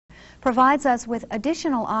provides us with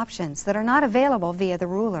additional options that are not available via the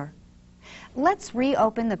ruler. Let's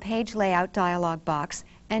reopen the Page Layout dialog box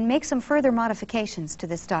and make some further modifications to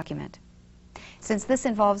this document. Since this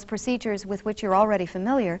involves procedures with which you're already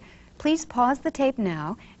familiar, please pause the tape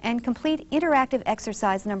now and complete interactive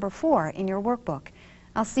exercise number 4 in your workbook.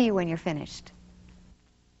 I'll see you when you're finished.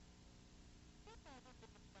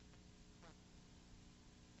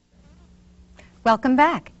 Welcome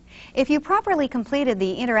back. If you properly completed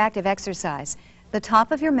the interactive exercise, the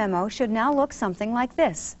top of your memo should now look something like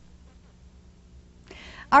this.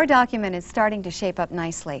 Our document is starting to shape up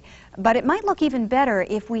nicely, but it might look even better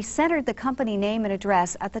if we centered the company name and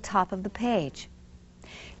address at the top of the page.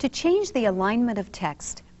 To change the alignment of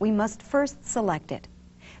text, we must first select it.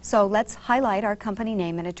 So let's highlight our company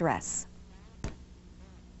name and address.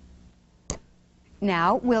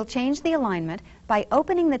 Now we'll change the alignment by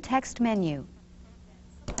opening the text menu,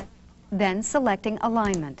 then selecting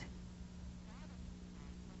Alignment.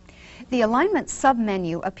 The Alignment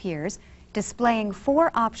submenu appears, displaying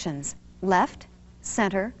 4 options: Left,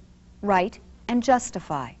 Center, Right, and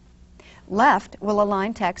Justify. Left will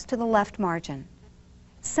align text to the left margin.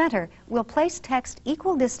 Center will place text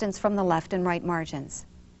equal distance from the left and right margins.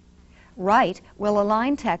 Right will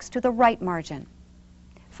align text to the right margin.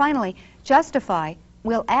 Finally, Justify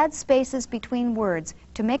will add spaces between words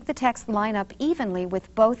to make the text line up evenly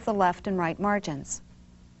with both the left and right margins.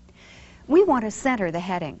 We want to center the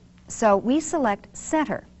heading, so we select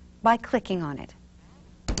Center by clicking on it.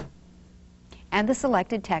 And the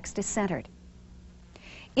selected text is centered.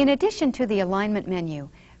 In addition to the alignment menu,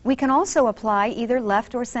 we can also apply either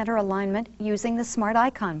left or center alignment using the Smart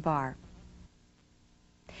Icon bar.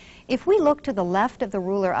 If we look to the left of the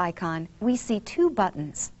ruler icon, we see 2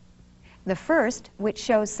 buttons. The first, which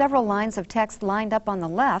shows several lines of text lined up on the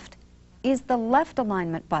left, is the Left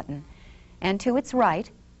Alignment button, and to its right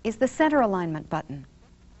is the Center Alignment button.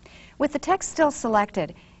 With the text still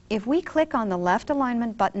selected, if we click on the Left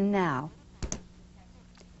Alignment button now,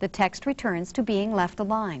 the text returns to being left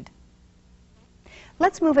aligned.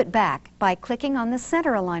 Let's move it back by clicking on the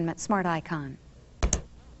Center Alignment Smart Icon.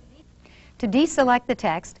 To deselect the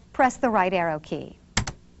text, press the right arrow key.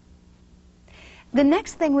 The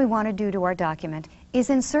next thing we want to do to our document is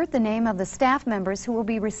insert the name of the staff members who will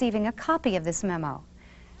be receiving a copy of this memo.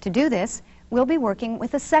 To do this, we'll be working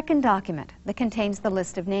with a second document that contains the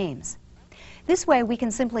list of names. This way we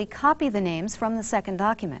can simply copy the names from the second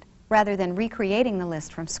document, rather than recreating the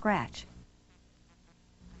list from scratch.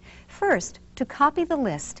 First, to copy the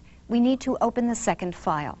list, we need to open the second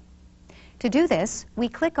file. To do this, we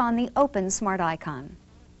click on the Open Smart icon.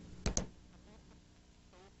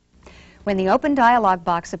 When the Open dialog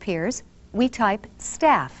box appears, we type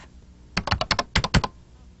Staff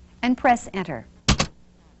and press Enter.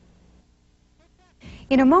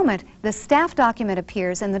 In a moment, the staff document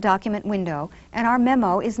appears in the document window, and our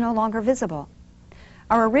memo is no longer visible.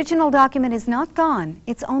 Our original document is not gone,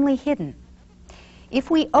 it's only hidden.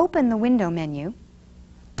 If we open the window menu,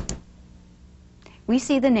 we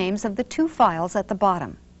see the names of the 2 files at the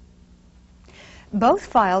bottom. Both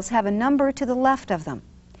files have a number to the left of them,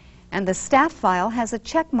 and the staff file has a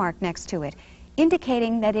check mark next to it,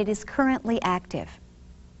 indicating that it is currently active.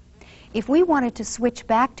 If we wanted to switch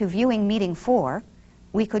back to viewing meeting 4,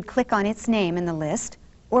 we could click on its name in the list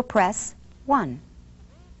or press 1.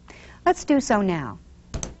 Let's do so now.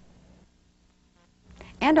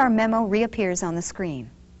 And our memo reappears on the screen.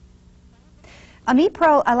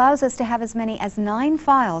 AmiPro allows us to have as many as 9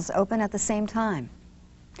 files open at the same time.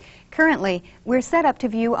 Currently, we're set up to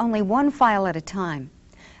view only 1 file at a time.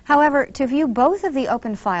 However, to view both of the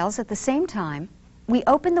open files at the same time, we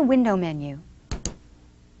open the window menu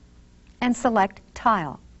and select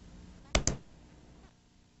Tile.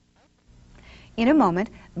 In a moment,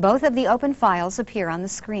 both of the open files appear on the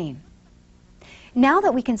screen. Now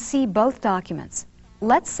that we can see both documents,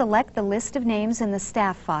 let's select the list of names in the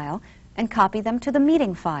staff file and copy them to the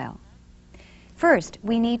meeting file. First,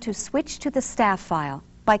 we need to switch to the staff file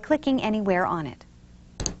by clicking anywhere on it.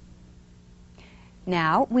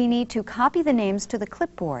 Now, we need to copy the names to the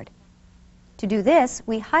clipboard. To do this,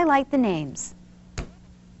 we highlight the names.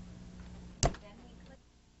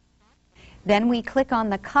 Then we click on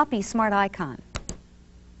the Copy Smart icon.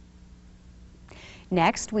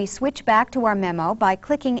 Next, we switch back to our memo by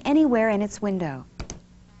clicking anywhere in its window.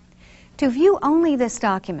 To view only this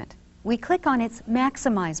document, we click on its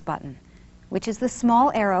Maximize button, which is the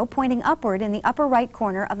small arrow pointing upward in the upper right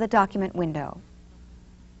corner of the document window.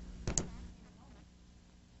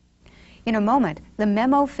 In a moment, the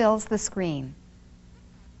memo fills the screen.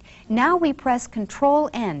 Now we press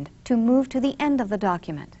Control-End to move to the end of the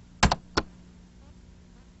document.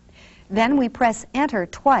 Then we press Enter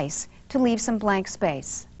twice to leave some blank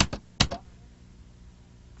space.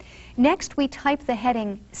 Next, we type the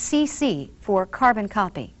heading CC for carbon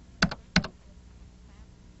copy.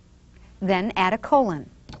 Then add a colon.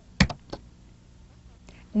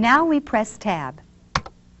 Now we press Tab.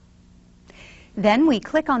 Then we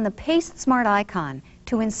click on the Paste Smart icon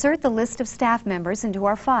to insert the list of staff members into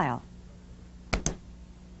our file.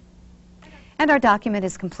 And our document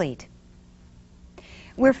is complete.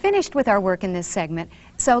 We're finished with our work in this segment,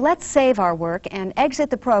 so let's save our work and exit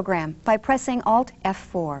the program by pressing Alt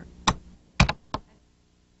F4.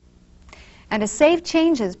 And a Save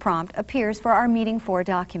Changes prompt appears for our Meeting 4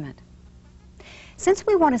 document. Since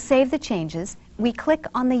we want to save the changes, we click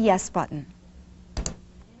on the Yes button.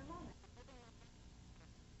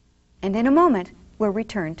 And in a moment, we'll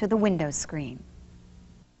return to the Windows screen.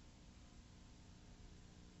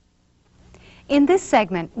 In this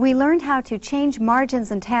segment, we learned how to change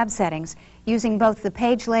margins and tab settings using both the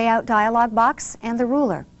Page Layout dialog box and the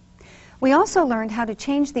ruler. We also learned how to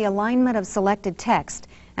change the alignment of selected text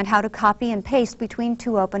and how to copy and paste between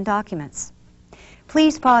two open documents.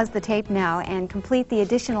 Please pause the tape now and complete the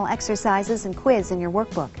additional exercises and quiz in your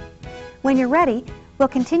workbook. When you're ready, we'll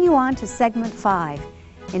continue on to Segment 5,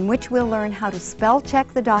 in which we'll learn how to spell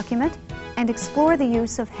check the document and explore the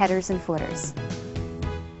use of headers and footers.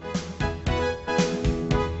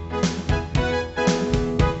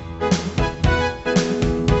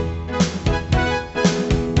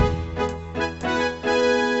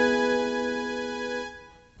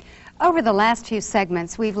 Over the last few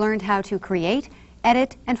segments, we've learned how to create,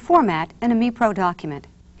 edit, and format an AmiPro document.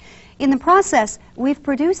 In the process, we've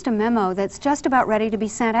produced a memo that's just about ready to be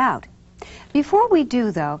sent out. Before we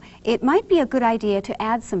do, though, it might be a good idea to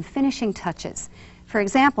add some finishing touches. For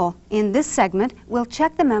example, in this segment, we'll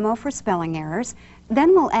check the memo for spelling errors,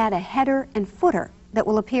 then we'll add a header and footer that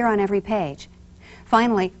will appear on every page.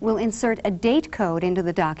 Finally, we'll insert a date code into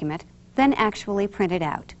the document, then actually print it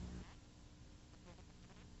out.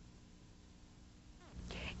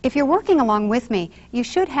 If you're working along with me, you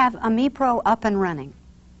should have AmiPro up and running.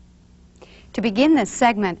 To begin this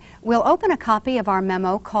segment, we'll open a copy of our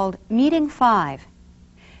memo called Meeting 5.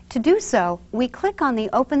 To do so, we click on the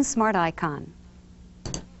Open Smart icon.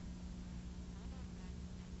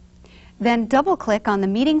 Then double-click on the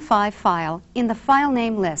Meeting 5 file in the file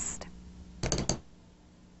name list.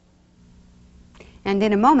 And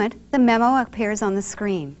in a moment, the memo appears on the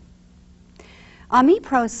screen.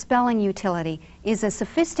 AmiPro's spelling utility is a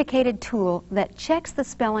sophisticated tool that checks the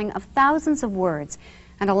spelling of thousands of words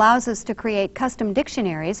and allows us to create custom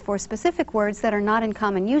dictionaries for specific words that are not in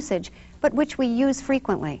common usage, but which we use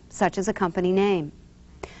frequently, such as a company name.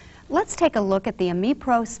 Let's take a look at the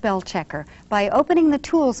AmiPro Spell Checker by opening the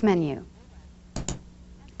Tools menu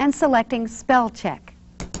and selecting Spell Check.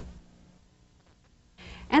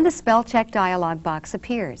 And the Spell Check dialog box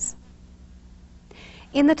appears.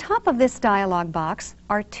 In the top of this dialog box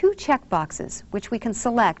are two checkboxes which we can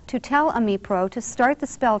select to tell AmiPro to start the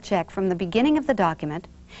spell check from the beginning of the document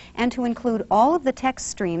and to include all of the text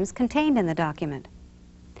streams contained in the document.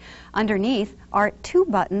 Underneath are two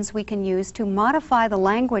buttons we can use to modify the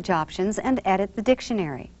language options and edit the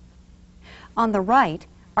dictionary. On the right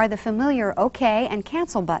are the familiar OK and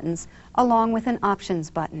Cancel buttons along with an Options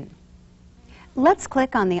button. Let's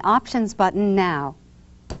click on the Options button now.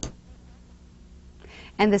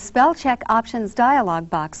 And the Spell Check Options dialog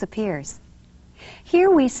box appears.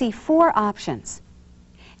 Here we see four options.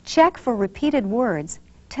 Check for repeated words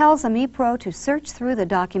tells AmiPro to search through the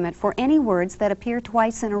document for any words that appear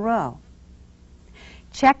twice in a row.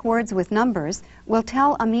 Check words with numbers will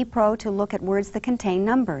tell AmiPro to look at words that contain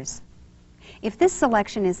numbers. If this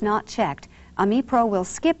selection is not checked, AmiPro will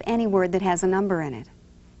skip any word that has a number in it.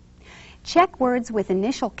 Check words with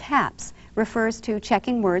initial caps refers to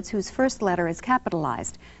checking words whose first letter is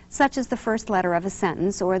capitalized, such as the first letter of a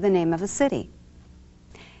sentence or the name of a city.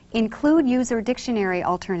 Include User Dictionary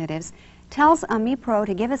Alternatives tells AmiPro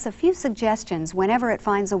to give us a few suggestions whenever it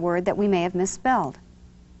finds a word that we may have misspelled.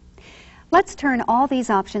 Let's turn all these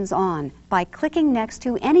options on by clicking next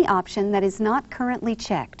to any option that is not currently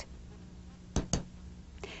checked.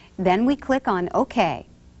 Then we click on OK.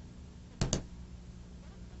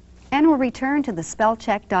 And we'll return to the Spell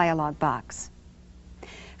Check dialog box.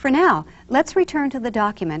 For now, let's return to the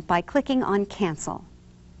document by clicking on Cancel.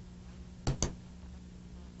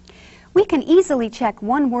 We can easily check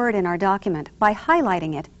one word in our document by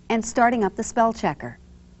highlighting it and starting up the spell checker.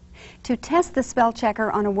 To test the spell checker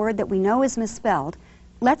on a word that we know is misspelled,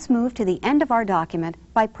 let's move to the end of our document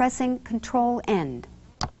by pressing Control End.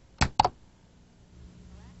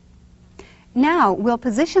 Now we'll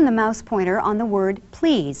position the mouse pointer on the word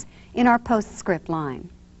please in our postscript line.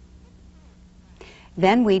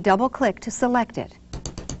 Then we double-click to select it.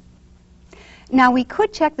 Now we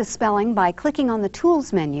could check the spelling by clicking on the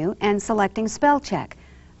Tools menu and selecting Spell Check,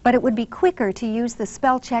 but it would be quicker to use the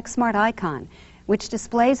Spell Check Smart icon, which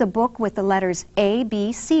displays a book with the letters A,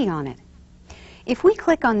 B, C on it. If we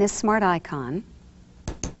click on this smart icon,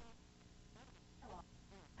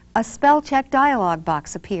 a Spell Check dialog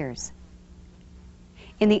box appears.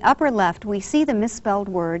 In the upper left, we see the misspelled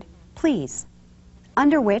word, please,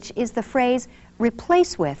 under which is the phrase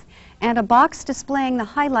replace with and a box displaying the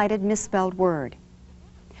highlighted misspelled word.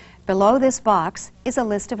 Below this box is a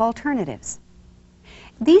list of alternatives.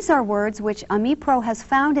 These are words which AmiPro has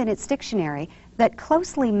found in its dictionary that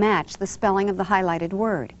closely match the spelling of the highlighted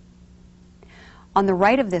word. On the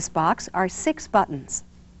right of this box are 6 buttons.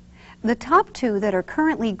 The top 2 that are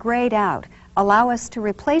currently grayed out allow us to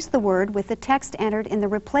replace the word with the text entered in the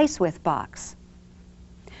Replace With box.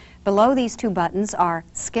 Below these 2 buttons are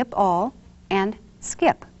Skip All and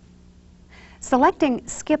Skip. Selecting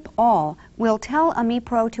Skip All will tell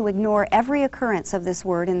AmiPro to ignore every occurrence of this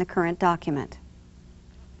word in the current document.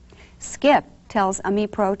 Skip tells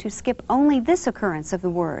AmiPro to skip only this occurrence of the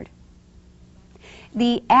word.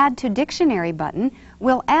 The Add to Dictionary button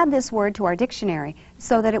will add this word to our dictionary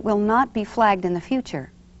so that it will not be flagged in the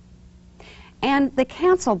future. And the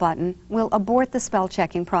Cancel button will abort the spell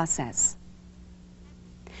checking process.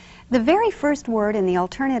 The very first word in the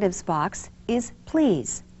Alternatives box is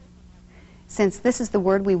please. Since this is the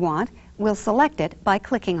word we want, we'll select it by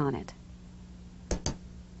clicking on it.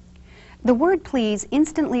 The word please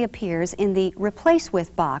instantly appears in the Replace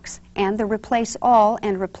With box, and the Replace All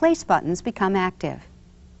and Replace buttons become active.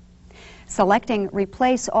 Selecting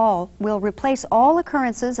Replace All will replace all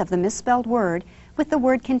occurrences of the misspelled word with the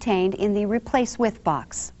word contained in the Replace With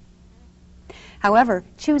box. However,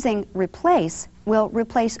 choosing Replace will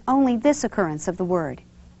replace only this occurrence of the word.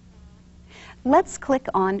 Let's click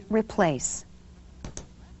on Replace.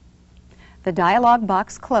 The dialog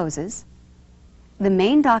box closes, the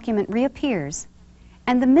main document reappears,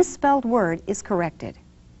 and the misspelled word is corrected.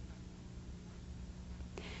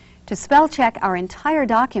 To spell check our entire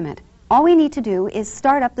document, all we need to do is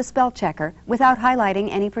start up the spell checker without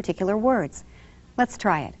highlighting any particular words. Let's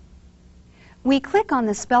try it. We click on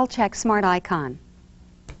the Spell Check Smart icon,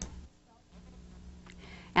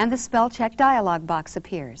 and the Spell Check dialog box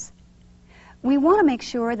appears. We want to make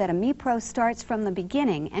sure that AmiPro starts from the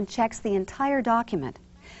beginning and checks the entire document.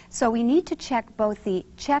 So we need to check both the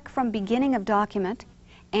Check from Beginning of Document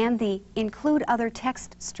and the Include Other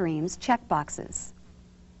Text Streams checkboxes.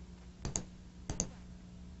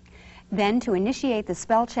 Then, to initiate the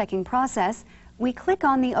spell checking process, we click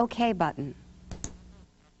on the OK button.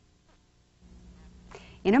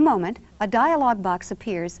 In a moment, a dialog box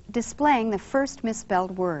appears displaying the first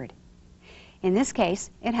misspelled word. In this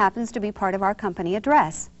case, it happens to be part of our company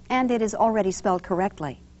address, and it is already spelled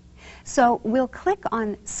correctly. So we'll click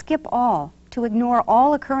on Skip All to ignore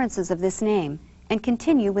all occurrences of this name and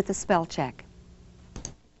continue with the spell check.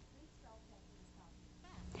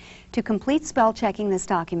 To complete spell checking this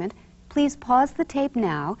document, please pause the tape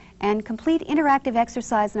now and complete interactive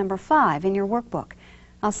exercise number 5 in your workbook.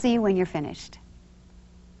 I'll see you when you're finished.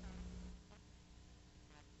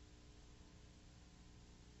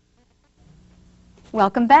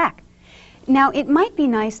 Welcome back. Now, it might be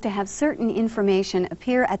nice to have certain information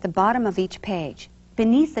appear at the bottom of each page,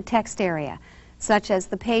 beneath the text area, such as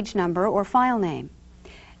the page number or file name.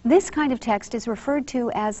 This kind of text is referred to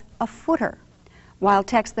as a footer, while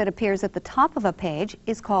text that appears at the top of a page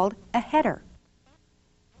is called a header.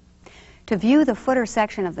 To view the footer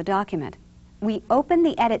section of the document, we open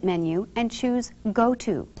the Edit menu and choose Go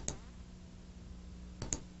To.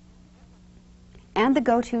 And the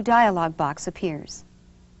Go To dialog box appears.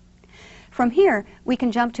 From here, we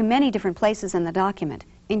can jump to many different places in the document,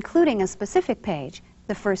 including a specific page,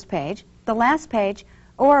 the first page, the last page,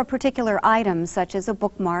 or a particular item such as a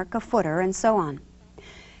bookmark, a footer, and so on.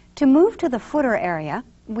 To move to the footer area,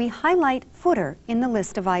 we highlight Footer in the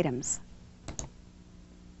list of items.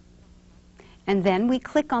 And then we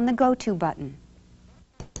click on the Go To button.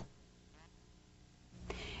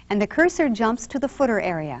 And the cursor jumps to the footer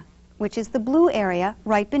area, which is the blue area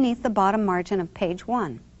right beneath the bottom margin of page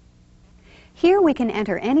 1. Here we can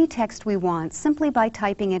enter any text we want simply by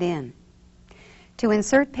typing it in. To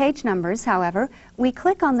insert page numbers, however, we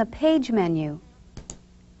click on the Page menu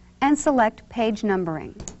and select Page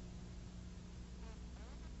Numbering.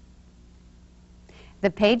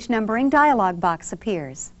 The Page Numbering dialog box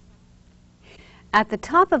appears. At the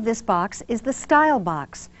top of this box is the Style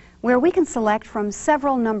box, where we can select from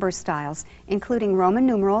several number styles, including Roman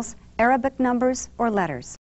numerals, Arabic numbers, or letters.